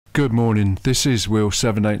Good morning. This is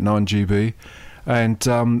will789gb, and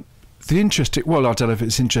the interesting. Well, I don't know if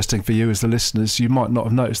it's interesting for you as the listeners. You might not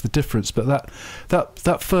have noticed the difference, but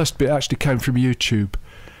that first bit actually came from YouTube.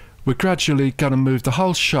 We're gradually going to move the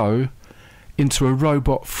whole show into a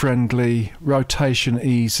robot-friendly,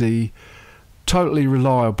 rotation-easy, totally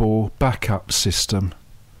reliable backup system.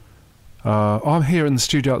 I'm here in the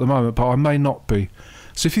studio at the moment, but I may not be.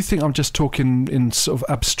 So if you think I'm just talking in sort of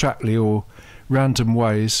abstractly or random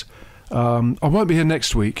ways, I won't be here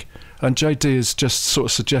next week, and JD has just sort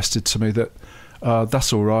of suggested to me that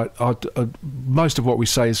that's all right. Most of what we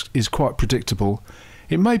say is quite predictable.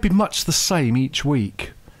 It may be much the same each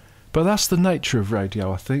week, but that's the nature of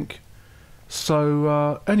radio, I think.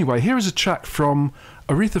 So anyway, here is a track from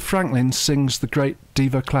Aretha Franklin sings the great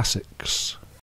diva classics.